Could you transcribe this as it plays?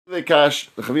Kash,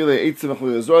 the Chavile Eitzim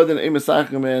Chavile Zordan,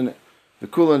 Emesachaman, the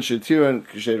Kulan Shetiran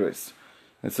Kisheris.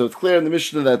 And so it's clear in the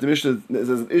Mishnah that the Mishnah has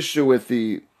an issue with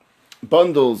the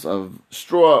bundles of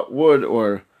straw, wood,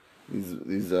 or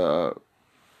these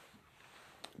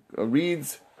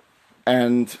reeds,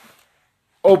 and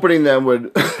opening them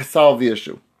would solve the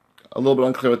issue. A little bit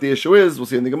unclear what the issue is. We'll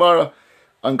see in the Gemara.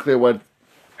 Unclear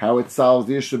how it solves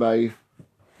the issue by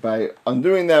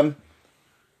undoing them.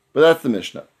 But that's the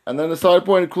Mishnah. And then the side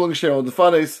point, Kulang Shem the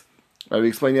Fades. We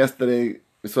explained yesterday,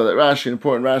 we saw that Rashi, an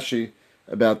important Rashi,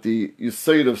 about the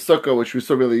Yisayid of Sukkah, which we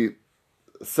saw really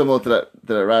similar to that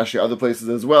Rashi, other places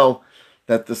as well,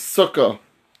 that the Sukkah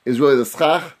is really the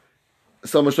Schach.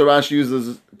 So much that Rashi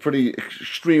uses pretty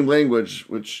extreme language,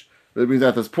 which really brings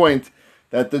out this point,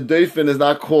 that the Dofen is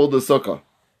not called the Sukkah.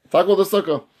 It's not called the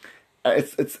Sukkah. I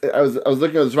was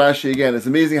looking at this Rashi again. It's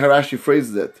amazing how Rashi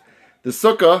phrases it. The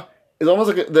Sukkah is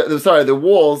almost like the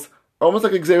walls are almost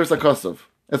like a Gzeres HaKosov.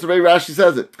 That's the way Rashi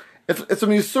says it. It's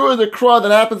when you saw the Krah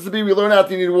that happens to be, we learn out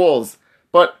that you need walls.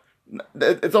 But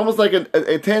it's almost like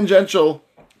a tangential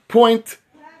point,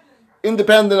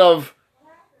 independent of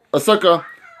a Sukkah,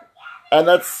 and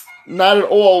that's not at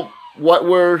all what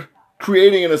we're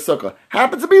creating in a Sukkah.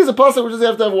 Happens to be as a pasuk, which is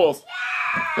have to have walls.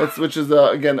 Which is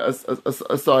again a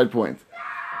side point.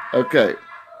 Okay,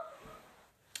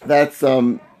 that's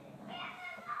that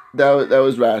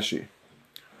was Rashi.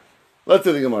 Let's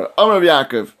do the Gemara. Amar Rav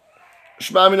Yaakov,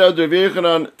 Shma mina Rav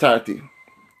Yechanan Tarti,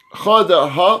 Chada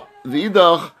ha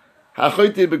v'idach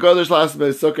hachoyti begadosh las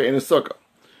be'sukkah in a sukkah.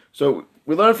 So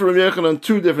we learned from Rav Yechanan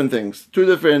two different things, two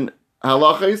different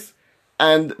halachas,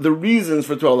 and the reasons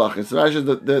for two halachas. So actually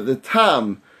the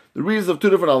tam, the reasons of two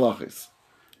different halachas.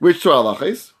 Which two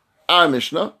halachas? Our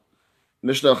Mishnah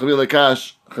Chavile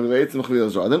Kash, Chavile Eitzim,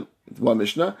 Chavile Zordan. It's one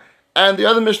Mishnah. And the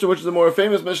other Mishnah, which is a more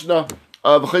famous Mishnah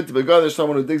of Chayt Begadosh,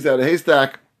 someone who digs out a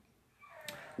haystack.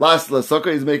 Last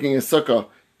sukkah, he's making a sukkah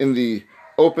in the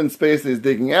open space that he's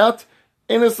digging out.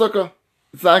 In a sukkah,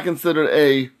 it's not considered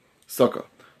a sukkah.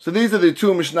 So these are the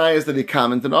two Mishnayos that he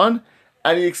commented on,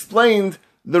 and he explained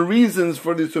the reasons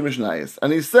for these two Mishnayos.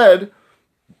 And he said,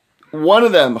 one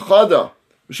of them, Chada,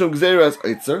 Mishum Gzeras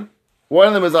Eitzer. One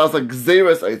of them is also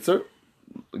Gzeras Eitzer.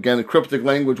 Again, a cryptic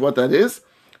language, what that is.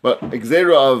 But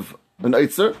Gzera of an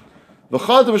Eitzer.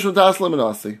 V'chada Mishum Taslim and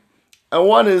Asi. And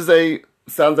one is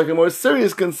sounds like a more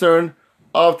serious concern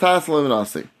of Taslim and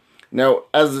Asi. Now,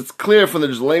 as it's clear from the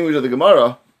language of the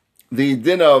Gemara, the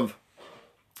din of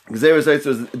Gzeras Eitzer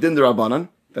is din derabanan.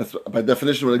 That's by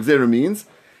definition what Gzera means.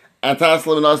 And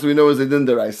Taslim and Asi we know is a din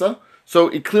deraisa. So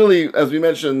it clearly, as we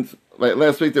mentioned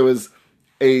last week, there was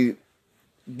a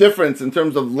difference in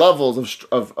terms of levels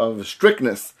of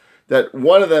strictness. That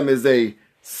one of them is a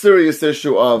serious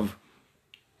issue of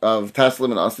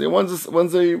Taslim and Asi. One's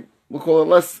a we'll call it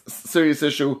less serious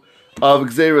issue of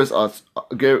Gzeras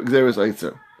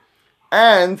Eitzer.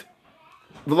 And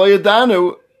V'lo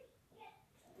yadanu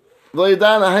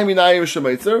haiminayim shem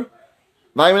Eitzer,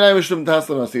 v'haiminayim shem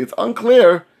Taslim Asi. It's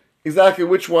unclear exactly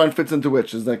which one fits into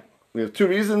which. It's like we have two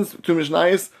reasons, two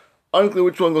Mishnayos, unclear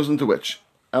which one goes into which.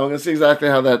 And we're going to see exactly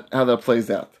how that plays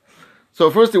out.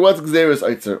 So firstly, what's Gzeras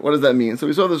Eitzer? What does that mean? So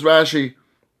we saw this Rashi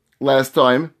last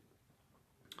time.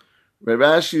 Right,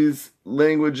 Rashi's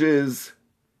language is...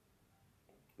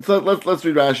 So let's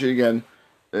read Rashi again.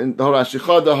 In the whole Rashi,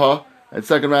 Chadaha, and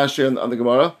second Rashi on the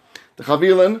Gemara. The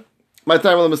Chavilan, my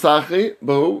time on the Masachri,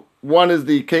 Bahu. One is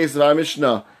the case of our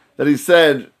Mishnah that he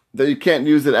said that you can't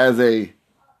use it as a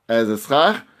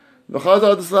schach. When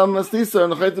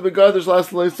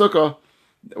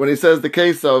he says the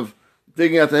case of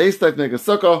digging out the haystack to make a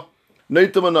sukkah,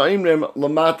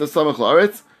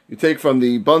 you take from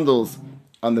the bundles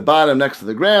on the bottom next to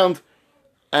the ground,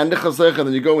 and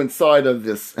then you go inside of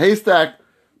this haystack,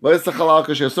 and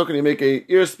you make a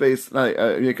ear space,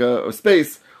 you make a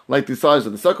space like the size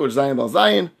of the sukkah, which is Zayin Bal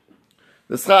Zayin.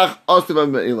 The schach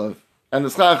and the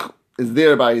schach is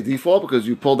there by default because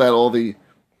you pulled out all the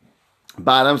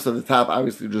bottom, so the top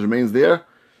obviously just remains there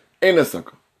in a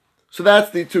sukkah. So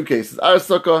that's the two cases. Our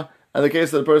sukkah and the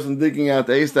case of the person digging out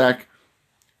the haystack.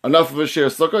 Enough of a shear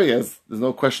sukkah. There's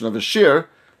no question of a shear.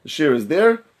 The shear is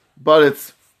there, but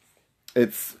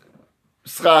it's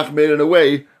schach made in a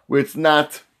way where it's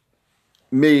not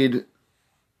made,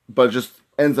 but just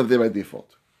ends up there by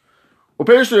default. And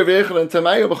Rav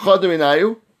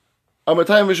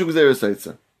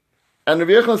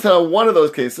Yechanan said one of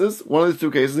those cases, one of these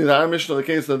two cases, the Mishnah, the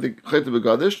case of the Chayt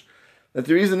Begadosh, that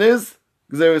the reason is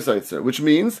Gzeras Eitzer, which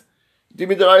means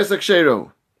Dimi Deraisa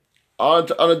Kshero. On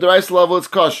a Deraisa level, it's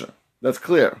kosher. That's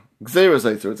clear. Gzeras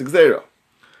Eitzer, it's Gzera.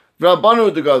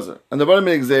 V'Rabbanu de Gazer, and the Rabbanim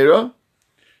make Gzera.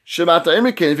 Shemata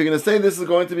Imikin, if you're going to say this is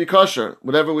going to be kosher,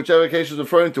 whichever case is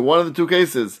referring to, one of the two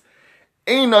cases,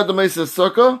 Ein Adam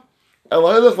Sukkah, a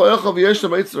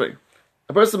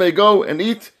person may go and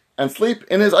eat and sleep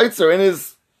in his eitzer, in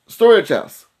his storage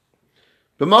house.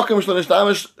 A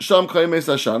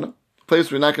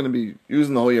place we're not going to be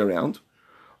using the whole year round.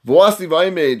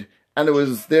 And it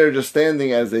was there just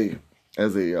standing as a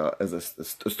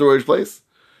storage place.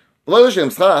 It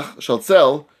was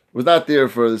not there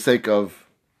for the sake of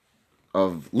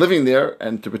living there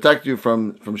and to protect you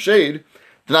from shade.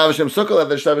 It's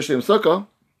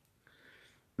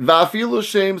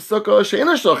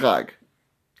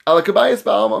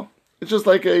just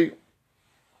like a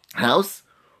house.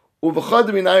 So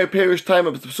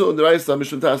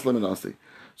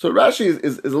Rashi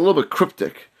is a little bit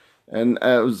cryptic, and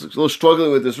I was a little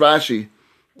struggling with this Rashi,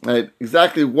 right?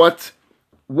 Exactly what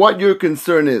your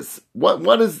concern is.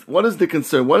 What is the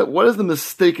concern? What is the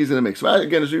mistake he's going to make? So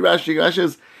again, Rashi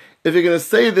is, if you're going to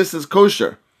say this is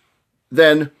kosher,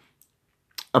 then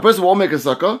a person won't make a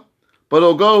sukkah, but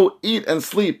he'll go eat and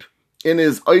sleep in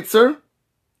his eitzer,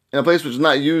 in a place which is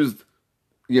not used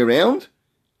year round,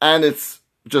 and it's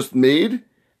just made,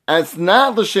 and it's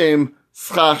not l'shem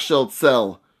schach shel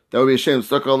tzel. That would be a shem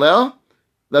sukkah leh.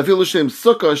 That feel l'shem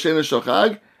sukkah shein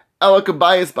shochag ala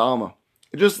kabayis ba'alma.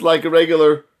 Just like a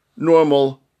regular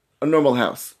normal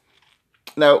house.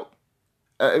 Now,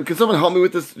 can someone help me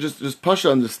with this? Just pasha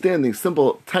understanding,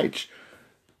 simple taich.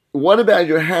 What about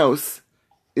your house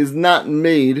is not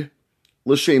made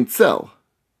l'shem tzel?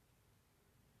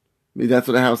 I mean, that's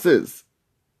what a house is.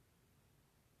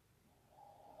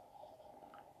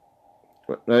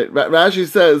 Right? Rashi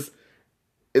says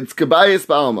it's kabayis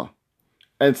ba'alma,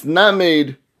 and it's not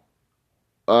made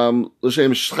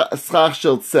l'shem schach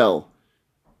shel tzel,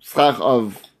 schach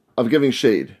of giving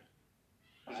shade.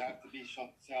 Does it have to be shel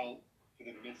tzel for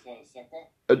the mitzvah sukkah?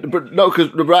 But no, because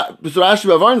Rashi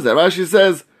bavarns that. Rashi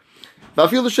says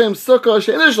v'afil l'shem sukkah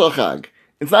she'inish l'chag.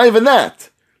 It's not even that.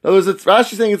 In other words, it's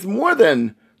Rashi saying it's more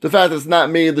than the fact that it's not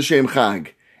made l'shem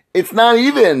chag. It's not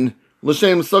even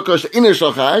l'shem sukkah she'inish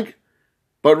l'chag,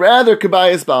 but rather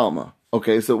kabayis ba'alma.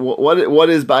 Okay, so what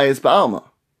is bayis ba'alma?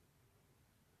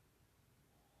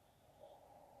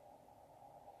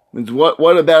 Means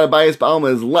what about a bayis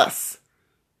ba'alma is less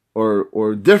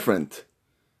or different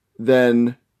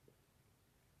than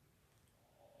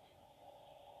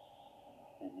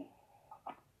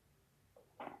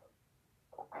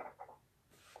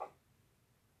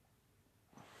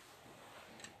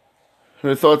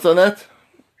any thoughts on that?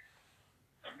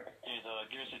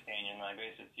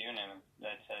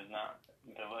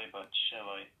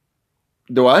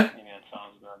 The what? Maybe that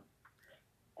sounds good.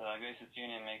 The Agresis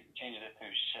Union changes it to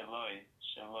Sheloi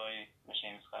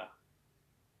L'shem Schach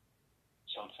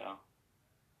Shel Tzel.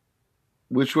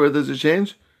 Which word does it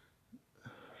change?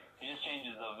 It just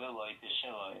changes the Viloi to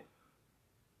Sheloi.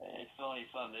 It's still the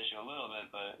issue a little bit,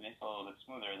 but it makes it a little bit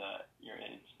smoother that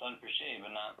it's done for shade,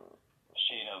 but not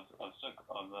shade of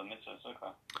the mitzvah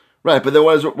sukkah. Right, but then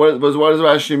what does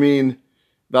Rashi mean?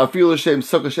 V'afil l'shem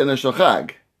sukkah she'ena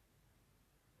shochag.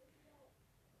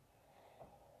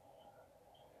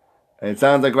 And it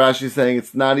sounds like Rashi is saying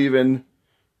it's not even,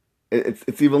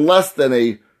 it's even less than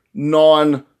a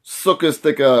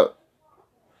non-sukkah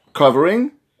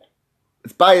covering.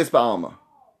 It's bayis ba'alma.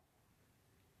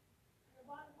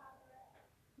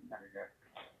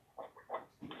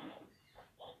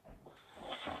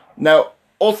 Now,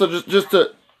 also just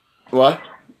to what?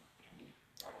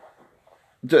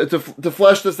 To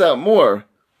flesh this out more,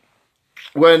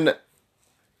 when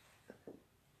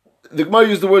the Gemara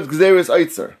used the words gzeris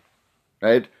eitzer.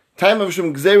 Right? Time of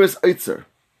Shem Gzeris Eitzer.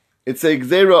 It's a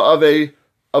Gzera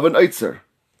of an Eitzer.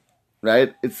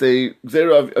 Right? It's a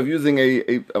Gzera of using a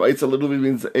Eitzer literally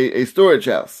means a storage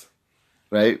house.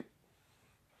 Right?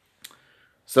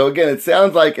 So again, it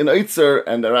sounds like an Eitzer,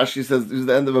 and Rashi says this is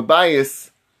the end of a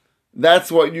bias.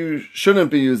 That's what you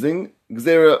shouldn't be using.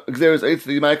 Gzeris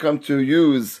Eitzer, you might come to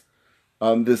use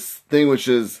this thing which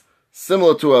is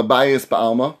similar to a bias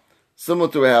ba'alma,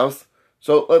 similar to a house.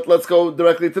 So let's go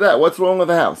directly to that. What's wrong with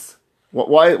the house?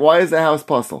 Why is the house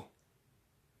puzzle?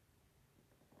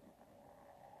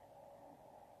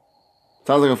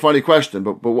 Sounds like a funny question,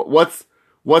 but what's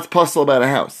puzzle about a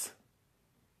house?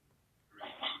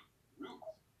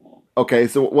 Okay,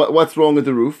 so what's wrong with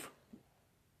the roof?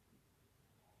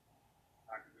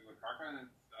 I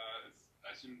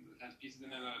assume it has pieces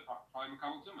in it that probably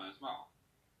makabel tumah as well.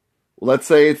 Let's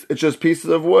say it's just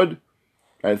pieces of wood,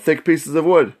 right? Thick pieces of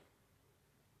wood.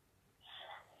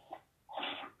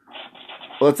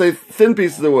 Let's say thin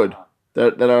pieces of wood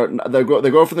that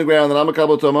grow from the ground. That I'm a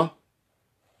kabel tuma.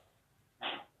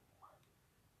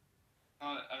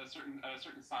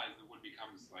 size, the wood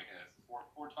becomes like a four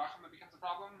tvachim that becomes a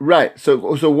problem. Right. So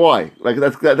why? Like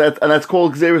that's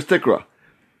called Xeris Tikra,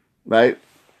 right?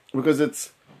 Because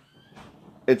it's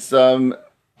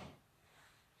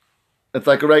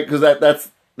like a right, because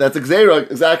that's a Xera,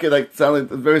 exactly like sounding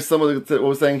very similar to what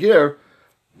we're saying here,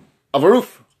 of a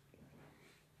roof,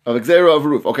 of a Xera of a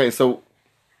roof. Okay, so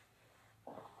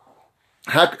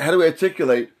how do we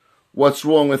articulate what's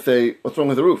wrong with a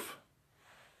roof?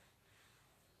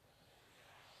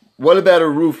 What about a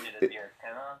roof?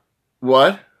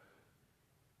 What?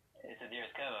 It's a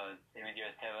Diras Keva. They make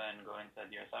Diras Keva and go into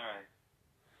Diras Arai.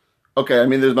 Okay, I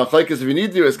mean, there's machlekes if you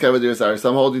need Diras Keva, Diras Arai.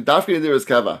 Some hold you dafki Diras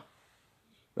Keva,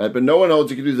 right? But no one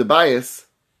holds you can use a bias,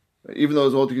 right? Even though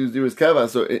it's hold you can use Diras Keva.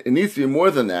 So it needs to be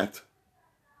more than that.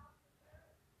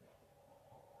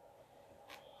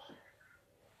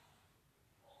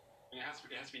 It has to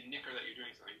be nicker that you're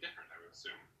doing something different, I would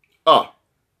assume.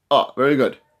 Oh, very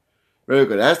good. Very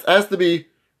good. It has to be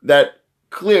that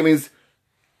clear. It means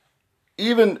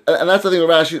even, and that's the thing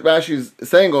what Rashi's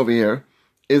saying over here,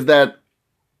 is that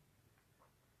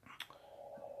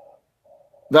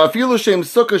the afilu shem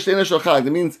sukkah she'ena shel chag.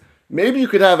 That means maybe you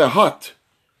could have a hut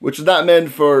which is not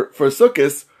meant for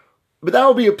sukkahs, but that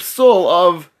would be a psul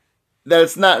of that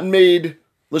it's not made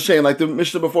l'shem, like the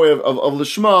Mishnah before of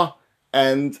l'shma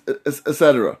and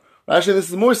etc. Actually, this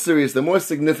is more serious, they're more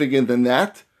significant than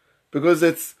that, because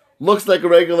it's looks like a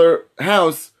regular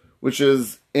house, which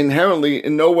is inherently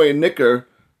in no way nicker,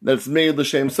 that's made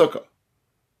l'shem sukkah.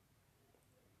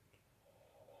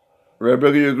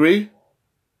 Rebbe, you agree?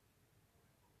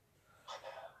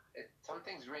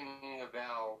 Something's ringing a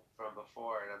bell from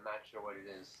before, and I'm not sure what it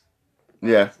is.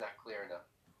 Yeah. It's not clear enough.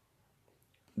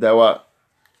 That what?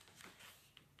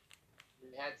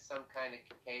 We had some kind of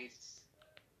case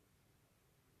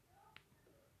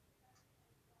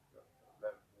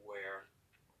where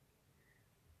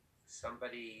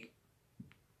somebody,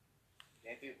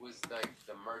 maybe it was like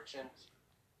the merchant.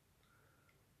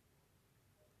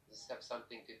 Does this have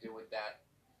something to do with that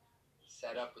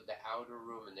setup with the outer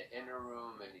room and the inner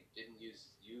room, and he didn't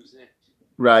use it?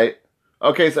 Right.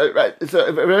 Okay, so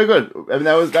very good. I mean,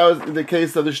 that was the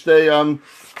case of the Shtei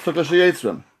Sukkah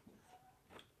Sheyetzrim,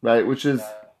 right? Which is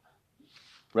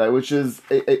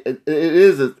it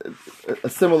is a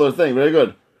similar thing. Very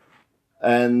good.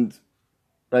 And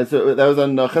right, so that was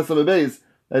on Chesam Beis.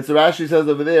 Right, so Rashi says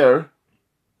over there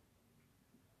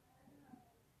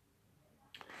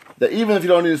that even if you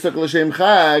don't need a Sukkah L'Shem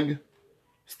Chag,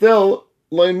 still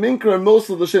loy minker and most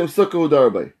of the L'Shem Sukkah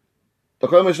Udarbai.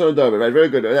 Right, very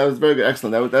good. That was very good,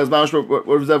 excellent. That was Mamash what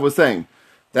Zev was saying.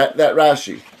 That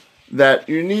Rashi, that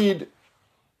you need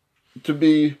to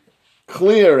be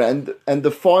clear and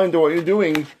defined what you're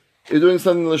doing. You're doing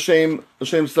something l'shem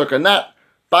sukkah, not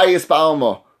bias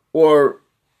ba'alma or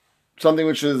something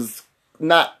which is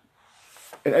not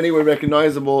in any way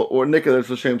recognizable or nicker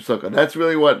that's l'shem sukkah. That's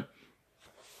really what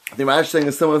the Rashi is saying.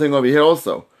 A similar thing over here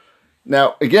also.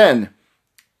 Now again,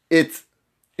 it's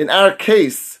in our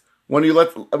case. When you let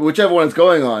whichever one is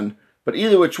going on, but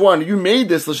either which one, you made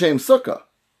this l'shem sukkah,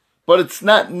 but it's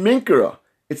not minkara,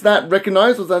 it's not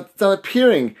recognizable, it's not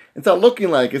appearing, it's not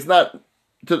looking like, it's not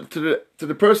to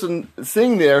the person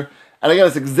sitting there. And again,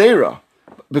 it's a gzera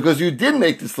because you did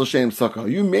make this l'shem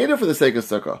sukkah, you made it for the sake of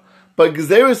sukkah. But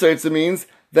gzera says it means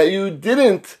that you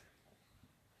didn't.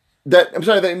 That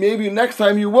maybe next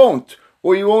time you won't,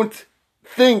 or you won't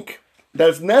think that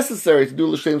it's necessary to do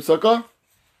l'shem sukkah.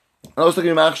 I was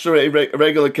looking at a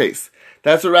regular case.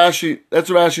 That's what Rashi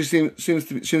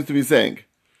seems to be saying.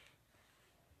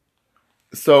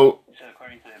 So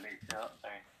according to the Beis Hillel,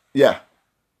 yeah.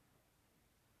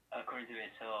 According to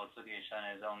Beis Hillel, Sukkah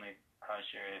Yeshana is only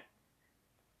kosher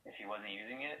if he wasn't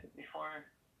using it before.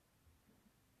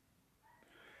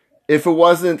 If it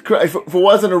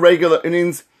wasn't a regular, it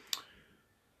means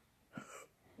Sukkah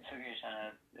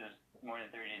Yeshana is more than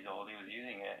 30 days old. He was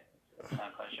using it. It's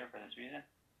not kosher for this reason.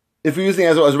 If you're using it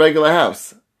as a regular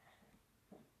house.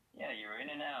 Yeah, you were in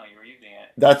it now. You were using it.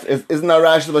 Isn't that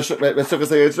Rashi Sukkah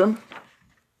Seyitzrim?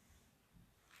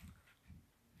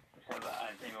 So,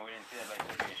 I think we didn't see that by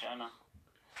Sukkah Yeshana.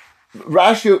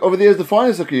 Rashi over there is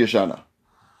defining Sukkah Yeshana.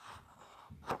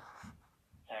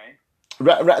 Sorry?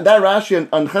 That Rashi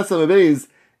on Chesam Beis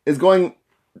is going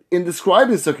in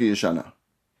describing Sukkah Yeshana.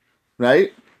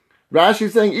 Right? Rashi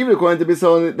is saying, even according to Beis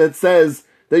Hillel, that says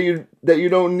that you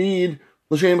don't need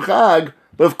l'shem chag,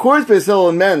 but of course Beis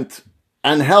Hillel meant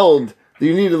and held that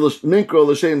you need a minkro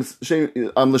l'shem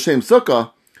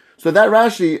sukkah. So that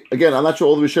Rashi, again, I'm not sure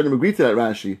all the Rishonim agree to that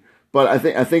Rashi, but I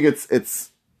think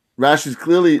it's Rashi's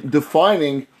clearly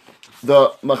defining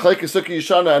the machlekes sukkah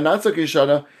yeshana and not sukkah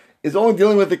yeshana is only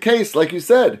dealing with the case, like you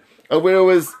said, where it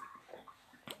was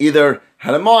either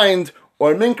had a mind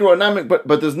or a minker or not,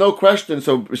 but there's no question.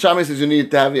 So Shammai says you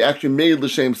need to have the actually made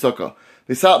l'shem sukkah.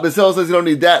 Bissell says you don't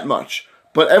need that much,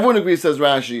 but everyone agrees, says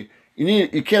Rashi,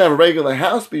 you can't have a regular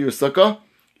house be your sukkah,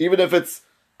 even if it's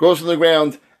grows from the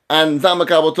ground and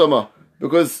zamakabel tuma,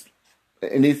 because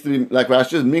it needs to be like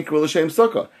Rashi's minker l'shem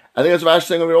sukkah. I think that's Rashi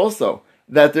saying over here also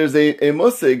that there's a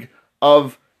musig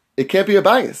of it can't be a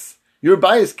bias. Your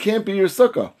bias can't be your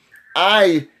sukkah.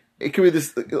 It could be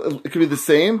this. It could be the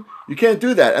same. You can't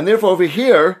do that, and therefore over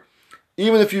here,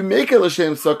 even if you make it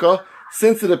l'shem sukkah,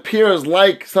 since it appears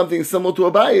like something similar to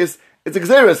a bias, it's a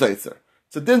gzeres eitzer.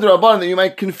 It's a din d'rabbanan that you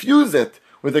might confuse it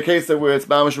with the case where it's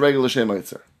mamash regular l'shem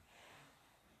eitzer.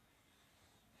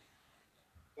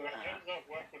 So how does that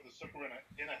work with the sukkah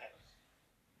in a house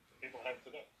that people have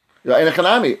today? Yeah, in a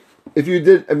chanami, if you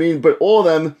did, but all of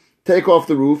them take off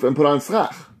the roof and put on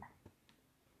schach,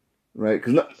 right?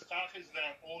 Because The staff is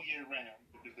there all year round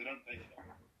because they don't take it out.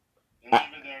 They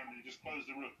leave it there and they just close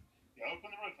the roof. You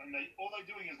open the roof and all they're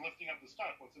doing is lifting up the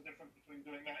staff. What's the difference between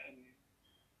doing that and...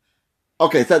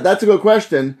 okay, so that's a good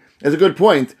question. It's a good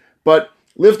point. But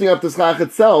lifting up the schach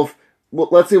itself, well,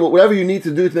 let's see, whatever you need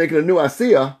to do to make it a new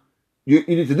asiyah, you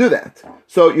need to do that.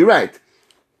 So you're right.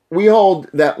 We hold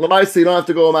that l'maisa you don't have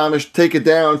to go mamish, take it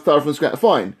down, start from scratch.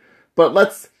 Fine, but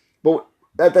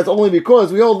that's only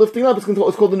because we hold lifting up. It's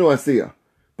called the new asiyah,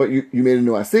 but you made a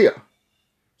new asiyah.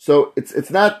 So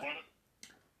it's not. So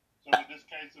in this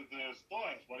case with the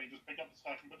storehouse, why don't you just pick up the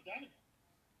staff and put it down again?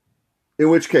 In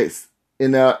which case,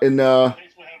 in The case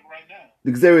we have right now.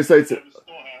 the Xeris sites. You have a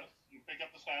storehouse, you pick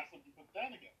up the staff and you put it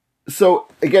down again. So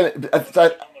again,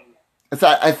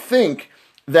 I think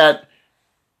that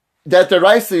the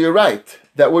Raisa, you're right.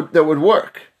 That would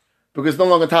work because no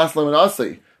longer taslim and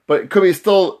asi. But it could be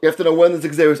still. You have to know when does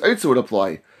Xeris Eitzer would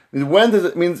apply. When does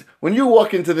it means when you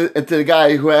walk into the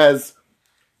guy who has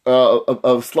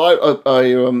a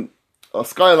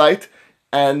skylight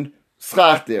and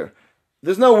schach there.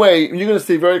 There's no way you're going to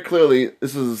see very clearly.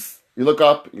 You look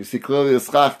up, you see clearly the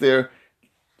schach there.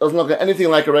 Doesn't look anything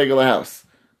like a regular house.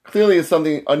 Clearly, it's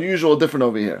something unusual, different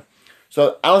over here.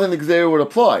 So I don't think the Gzera would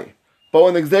apply. But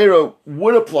when the Gzera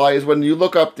would apply is when you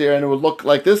look up there and it would look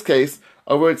like this case,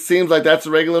 where it seems like that's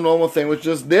a regular normal thing, which is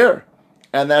just there.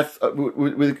 And that's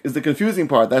is the confusing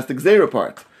part. That's the Gzera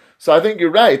part. So I think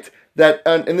you're right that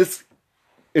in this,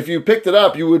 if you picked it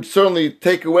up, you would certainly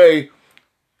take away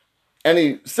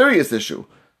any serious issue.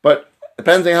 But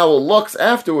depending how it looks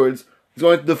afterwards, it's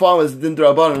going to define as din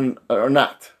d'rabbanan or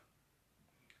not.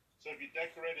 So if you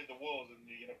decorated the walls and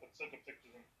you put sukkah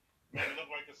pictures and made it look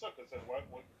like a sukkah, so what it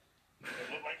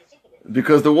look like a sukkah then?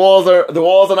 Because the walls are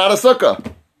not a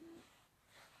sukkah.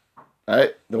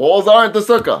 Right? The walls aren't the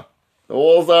sukkah. The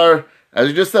walls are, as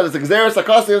you just said, it's Xeris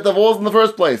Akasi with the walls in the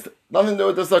first place. Nothing to do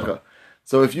with the sukkah.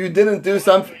 So if you didn't do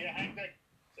something... So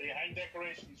you hang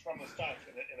decorations from the start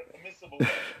in a permissible way.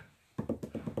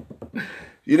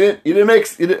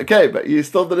 but you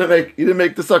still didn't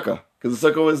make the sukkah, because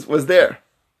the sukkah was there.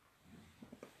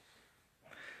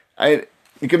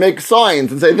 You can make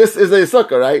signs and say, this is a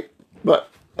sukkah, right? But,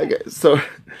 okay, so...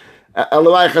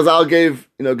 Elamai Chazal gave,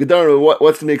 Gedarnu,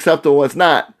 what's to be acceptable, what's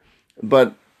not.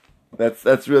 But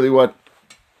that's really what,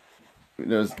 I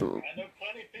know plenty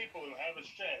of people who have a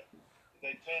shed,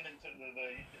 they turn into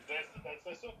that's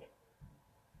their sukkah.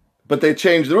 But they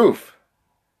changed the roof.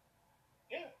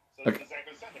 Yeah, so Okay. it's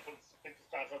exactly the same. They pick the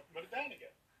stuff up and put it down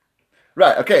again.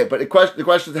 Right, okay, but the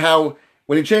question is how,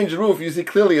 when you change the roof, you see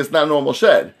clearly it's not a normal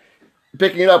shed.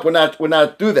 Picking it up would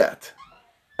not do that.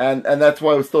 And that's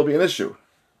why it would still be an issue.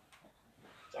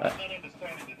 So I'm not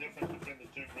understanding the difference between the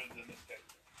two roofs in this case.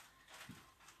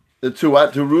 The two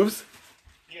what? Two roofs?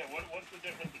 Yeah, what's the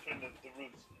difference between the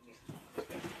roofs in this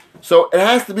case? So it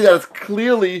has to be that it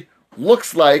clearly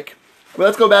looks like. Well,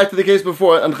 let's go back to the case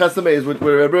before on Chesed Meis,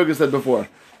 where Rabbi Berger said before.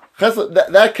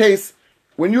 That case,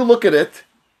 when you look at it,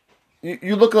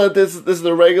 you look at this. This is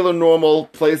a regular, normal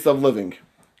place of living.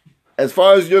 As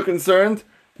far as you're concerned,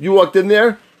 you walked in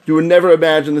there, you would never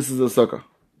imagine this is a sukkah.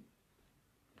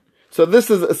 So this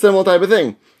is a similar type of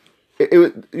thing.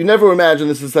 You never imagine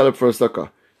this is set up for a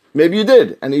sukkah. Maybe you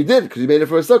did, and you did because you made it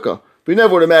for a sukkah. But you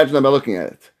never would imagine that by looking at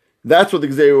it. That's what the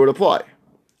Gzeira would apply.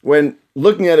 When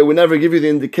looking at it would never give you the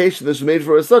indication this was made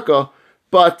for a sukkah,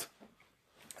 but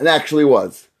it actually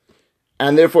was.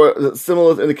 And therefore,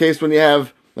 similar in the case when you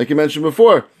have, like you mentioned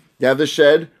before, you have the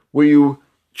shed where you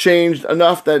changed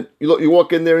enough that you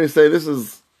walk in there and you say, this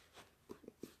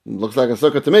looks like a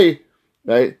sukkah to me,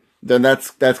 right? Then that's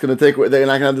going to take away. They're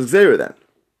not going to have the Gzeira then.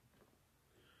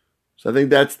 So I think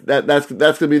that's going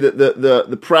to be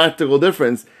the practical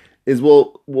difference is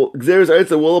will Gzeres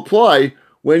Eitzer will apply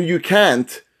when you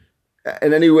can't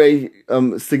in any way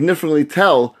significantly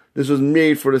tell this was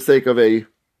made for the sake of a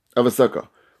sukkah.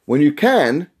 When you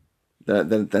can,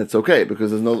 then that's okay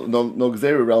because there's no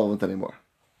Gzeres relevant anymore.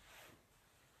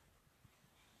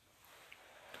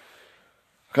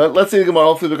 Okay, let's see the Gemara.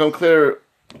 Hopefully, become clear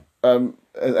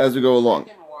as we go along.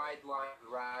 Second wide line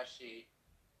of Rashi.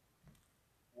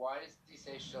 Why does he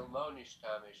say Shalom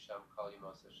Nishtamish Sham Kol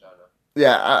Yemos Hashana?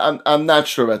 Yeah, I'm not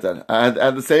sure about that. I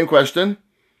had the same question.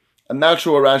 I'm not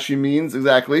sure what Rashi means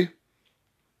exactly.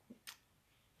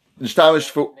 Nishtamish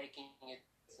for Making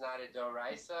it's not a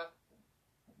doraisa.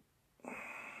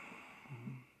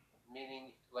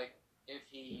 Meaning, like, if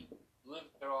he lived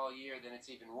there all year, then it's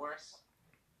even worse.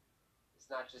 It's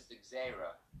not just a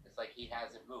gzera. It's like he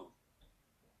hasn't moved.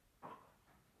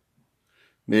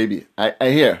 maybe I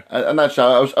hear. I'm not sure.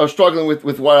 I was struggling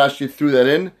with why Rashi threw that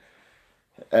in,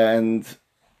 and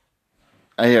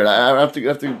I hear. I have to.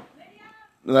 I'm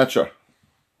not sure.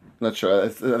 Not sure. I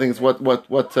think it's what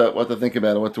to think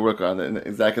about and what to work on, and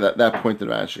exactly that point in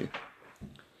Rashi.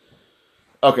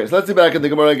 Okay, so let's see back at the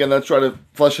Gemara again. Let's try to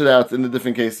flesh it out in the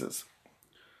different cases.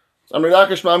 So I'm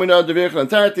Rakesh Mamina Devirch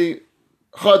entirety.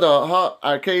 Chada ha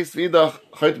our case vidach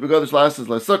chayt begadish lasses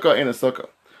la sukkah in a sukkah.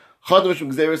 Chada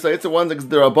mishum gzeres eitzer one that's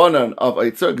the rabbanan of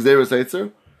eitzer gzeres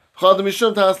eitzer. Chada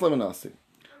mishum taslim anasi.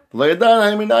 Leidan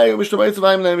haiminayu mishum eitzer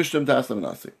haiminayu mishum taslim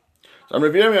anasi. So I'm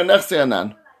reviewing on nechse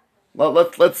anan.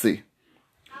 Let's see.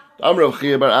 Amr Rav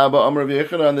Chia bar Abba Amr Rav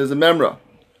Yechanan. There's a memra.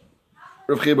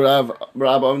 Rav Chia bar Abba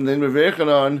Amr Rav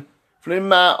Yechanan. From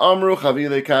ma Amru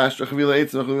Chavile Kash Chavile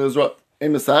Eitzer Chavile Zrot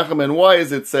in Mesachem. And why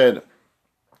is it said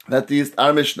that these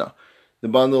our Mishnah, the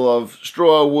bundle of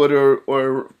straw, wood,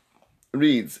 or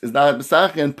reeds, is not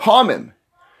Mesachem and Palmim?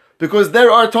 Because there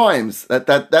are times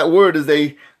that word is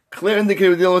a clear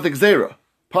indicator dealing with Xera.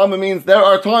 Palmim means there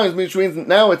are times, which means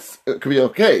now it could be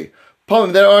okay.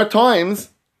 Palmim, there are times,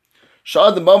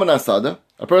 Shad the Baman Asada,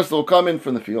 a person will come in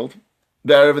from the field,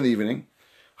 the Erev in the evening,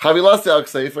 Chavilasi al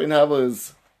Kseifa, and have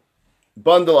his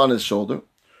bundle on his shoulder,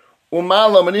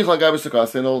 Umala Manichal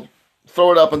Gabisakas, and he'll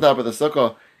throw it up on top of the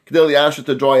sukkah, Kedil Yasha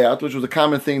to dry out, which was a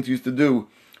common thing to used to do,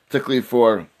 particularly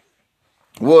for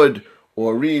wood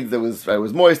or reeds that was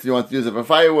moist, you want to use it for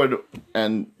firewood,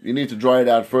 and you need to dry it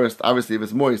out first. Obviously, if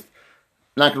it's moist,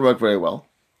 not going to work very well.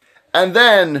 And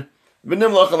then,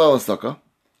 V'nim lachalal sukkah,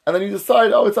 and then you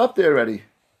decide, it's up there already. It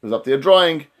was up there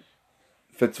drying,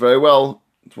 fits very well,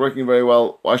 it's working very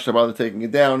well, why should I bother taking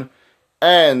it down?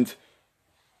 And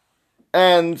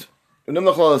V'nim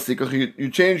lachalal sikach, you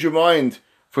change your mind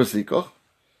for sikach,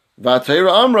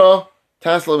 V'atayra amra,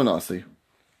 tasla v'nasi.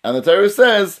 And the Torah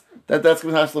says that that's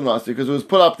going to tasla v'nasi, because it was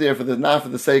put up there not for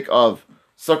the sake of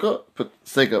sukkah, for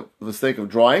the sake of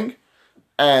drying,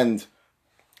 and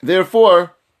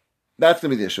therefore, that's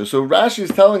going to be the issue. So Rashi is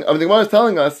the Gemara is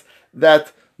telling us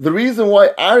that the reason why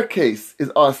our case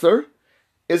is aser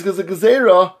is because the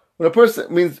gezerah, when a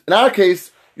person means in our case,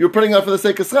 you're putting up for the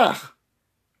sake of schach,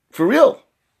 for real.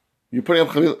 You're putting up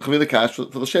chavil cash for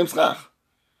the shem schach,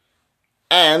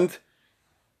 and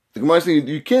the Gemara is saying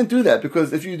you can't do that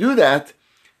because if you do that,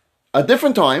 a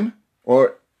different time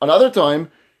or another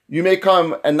time, you may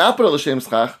come and not put l'shem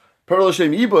schach, put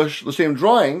l'shem yibush, l'shem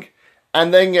drawing,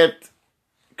 and then get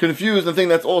confused and think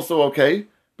that's also okay,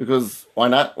 because why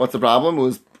not? What's the problem?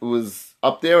 It was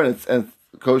up there and it's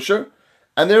kosher,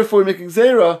 and therefore you make a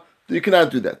gzera that you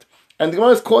cannot do that. And the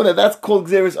Gemara is calling that's called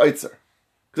gzeres eitzer.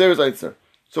 Gzeres eitzer.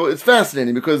 So it's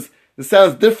fascinating because it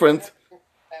sounds different.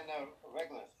 And a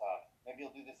regular stuff, maybe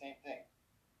you'll do the same thing.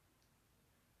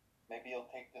 Maybe you'll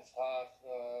take the stuff,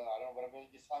 I don't know, whatever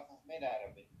your stuff is made out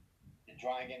of it. You're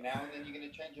drying it now, and then you're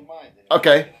going to change your mind.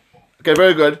 Okay. Okay,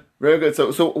 very good. Very good.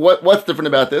 So what's different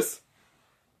about this?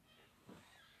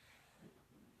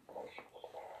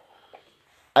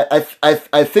 I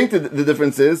think that the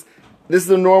difference is this is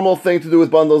a normal thing to do with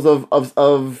bundles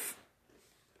of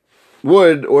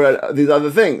wood or these other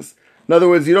things. In other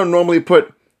words, you don't normally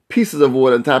put pieces of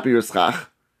wood on top of your schach.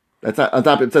 That's not on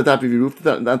top. It's on top of your roof.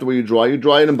 That's not the way you dry. You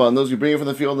dry it in bundles. You bring it from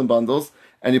the field in bundles,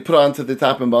 and you put it onto the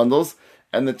top in bundles,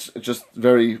 and it's just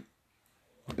very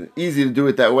easy to do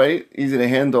it that way, easy to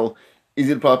handle,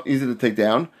 easy to pop, easy to take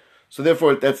down. So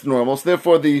therefore, that's normal. So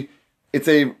therefore, it's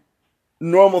a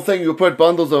normal thing. You put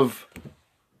bundles of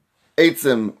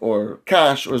eitzim or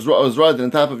cash or zrad on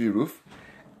top of your roof,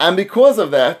 and because of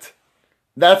that,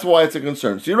 that's why it's a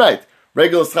concern. So you're right.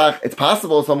 Regular schach, it's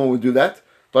possible someone would do that,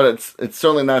 but it's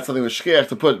certainly not something with shkiach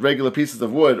to put regular pieces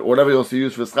of wood or whatever else you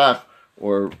use for schach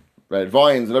or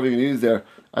vines, whatever you can use there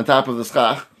on top of the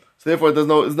schach. So therefore, there's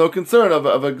no concern of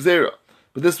a gzera.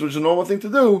 But this, which is a normal thing to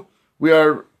do, we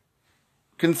are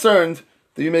concerned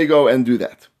that you may go and do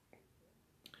that.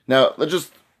 Now, let's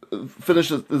just finish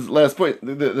this last point,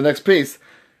 the next piece.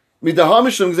 Midaha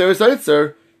mishum gzeres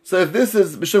eitzer. So if this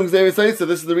is mishum gzeres eitzer,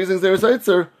 this is the reason gzeres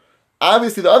eitzer.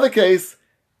 Obviously, the other case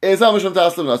is how mishum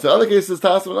taslim nasi. The other case is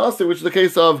taslim nasi, which is the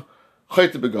case of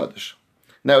chayte begadish.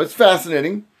 Now, it's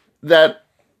fascinating that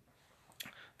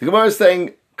the Gemara is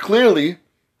saying clearly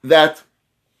that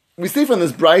we see from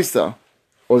this brisa,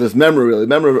 or this memory of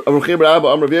Rav Chiya bar Abba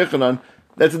Amar Rav Yechanan,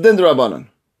 that's a din d'Rabbanan.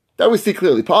 That we see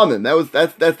clearly. Palmin,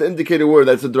 that's the indicator word,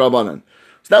 that's a d'Rabbanan.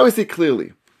 So that we see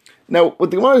clearly. Now,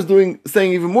 what the Gemara is doing,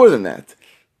 saying even more than that,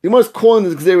 the Gemara is calling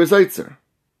this Gzeres Eitzer.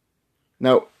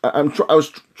 Now,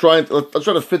 let's try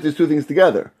to fit these two things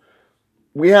together.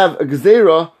 We have a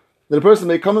Gezerah that a person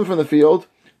may come in from the field,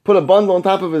 put a bundle on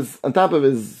top of his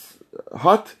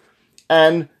hut,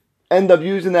 and end up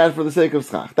using that for the sake of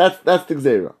schach. That's the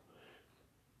Gezerah.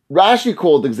 Rashi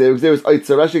called the Gzeres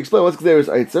Eitzer. Rashi explained what's Gzeres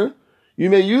Eitzer. You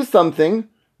may use something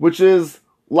which is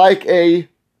like a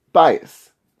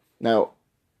bias. Now,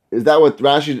 is that what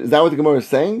the Gemara is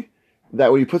saying?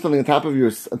 That when you put something on top of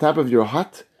your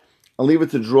hut and leave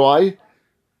it to dry,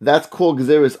 that's called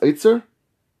Gzeres Eitzer?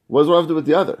 What does one have to do with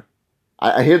the other?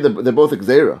 I hear that they're both a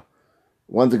Gzera.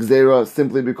 One's a Gzera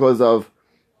simply because of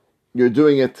you're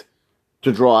doing it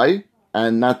to dry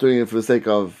and not doing it for the sake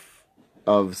of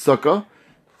sukkah.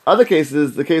 Other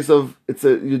cases, the case of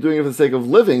you're doing it for the sake of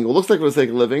living, or looks like for the sake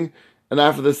of living, and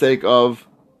not for the sake of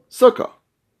sukkah.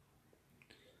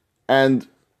 And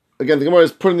again, the Gemara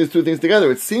is putting these two things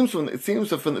together. It seems from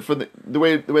the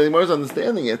way the Gemara is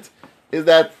understanding it is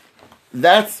that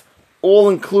that's all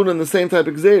included in the same type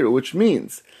of gzeira, which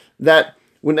means that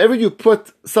whenever you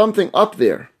put something up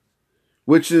there,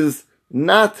 which is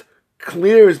not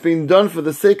clear as being done for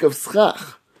the sake of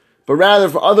schach, but rather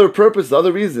for other purposes,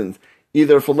 other reasons,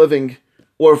 either for living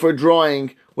or for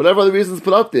drawing, whatever other reasons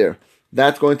put up there,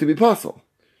 that's going to be possible.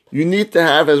 You need to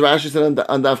have, as Rashi said on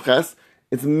Daf Ches,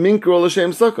 it's minkro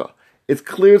l'shem sukkah. It's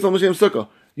clear it's l'shem sukkah.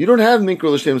 You don't have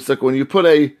minkro l'shem sukkah when you put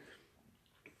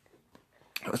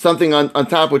something on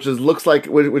top which looks like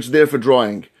which is there for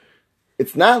drawing.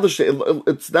 It's not l'shem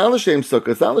sukkah.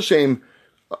 It's not l'shem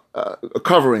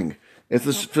covering.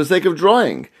 It's for the sake of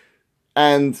drawing,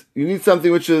 and you need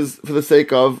something which is for the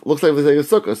sake of looks like for the sake of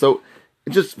sukkah. So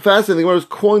it's just fascinating. When I was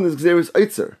calling this Gzeres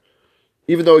Eitzer,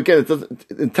 even though again it doesn't,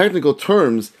 in technical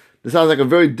terms, it sounds like a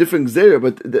very different Gzeira,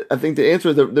 but I think the answer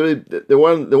is that they're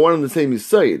one on the same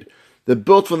side. They're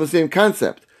built from the same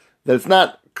concept. That it's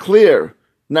not clear,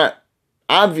 not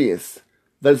obvious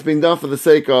that it's being done for the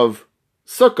sake of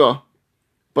sukkah,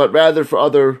 but rather for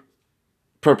other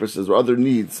purposes or other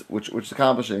needs, which is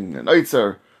accomplishing an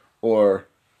Eitzer or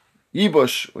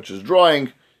Yibush, which is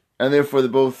drawing, and therefore they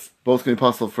both can be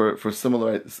possible for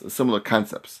similar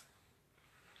concepts.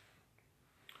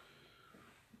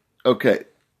 Okay.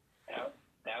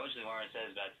 That was the one it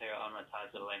says about Sarah Amra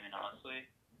Tata Layman honestly.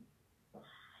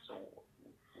 So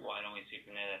why don't we see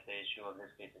from there that the issue of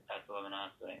this case is Tata Layman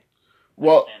honestly?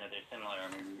 Well, I understand that they're similar or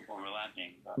maybe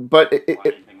overlapping, but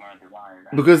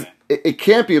because it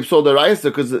can't be Psal Deraisa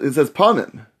because it says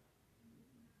Pamim.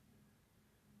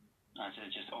 So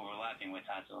it's just overlapping with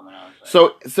Tata Layman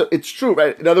honestly. So it's true,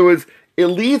 right? In other words, it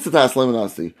leads to Tata Layman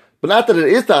honestly, but not that it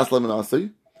is Tata Layman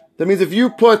honestly. That means if you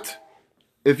put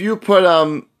a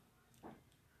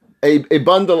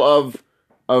bundle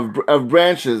of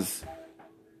branches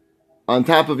on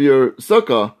top of your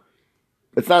sukkah,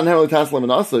 it's not inherently Tata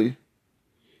Layman honestly.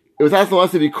 It was Tata Layman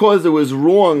honestly because it was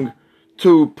wrong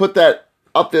to put that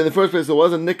up there in the first place. It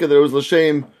wasn't nikah, there was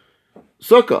l'shem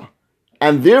sukkah,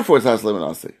 and therefore it's Tata Layman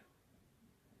honestly.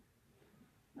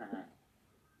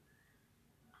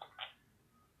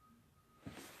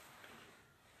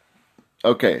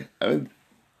 Okay, I mean,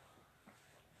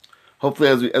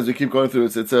 hopefully as we keep going through,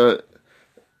 it's a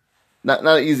not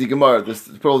an easy Gemara. To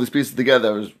put all these pieces together.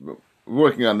 I was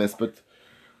working on this, but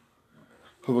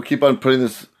we'll keep on putting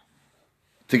this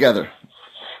together.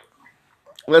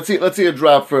 Let's see a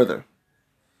drop further.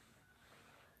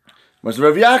 So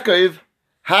Rav Yaakov,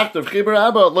 Rav Chiya bar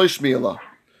Abba lo shmi'ala.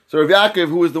 So Rav Yaakov,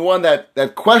 who was the one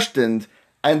that questioned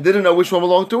and didn't know which one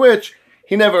belonged to which,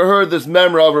 he never heard this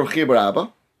memory of Rav Chiya bar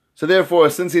Abba. So therefore,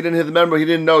 since he didn't hear the memory, he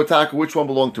didn't know taka which one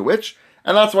belonged to which,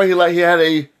 and that's why he was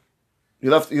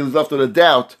left with a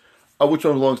doubt of which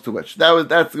one belongs to which.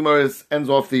 That's the Gemara ends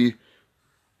off the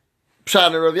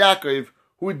Pshat of Yaakov,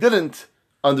 who didn't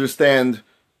understand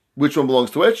which one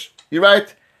belongs to which. You're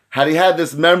right. Had he had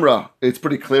this memra, it's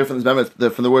pretty clear from this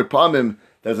memra, from the word pamim,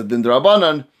 there's a din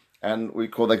d'Rabbanan, and we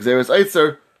call that Gzeres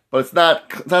Eitzer, but it's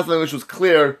not something which was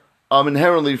clear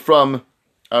inherently from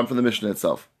the Mishnah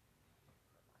itself.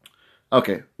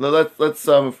 Okay, now let's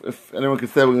if anyone can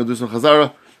stay, we're going to do some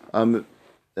Chazara, and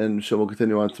we'll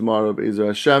continue on tomorrow. Be'ezer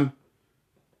Hashem.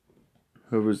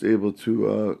 Whoever's able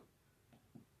to.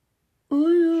 There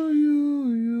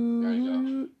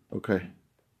you go. Okay.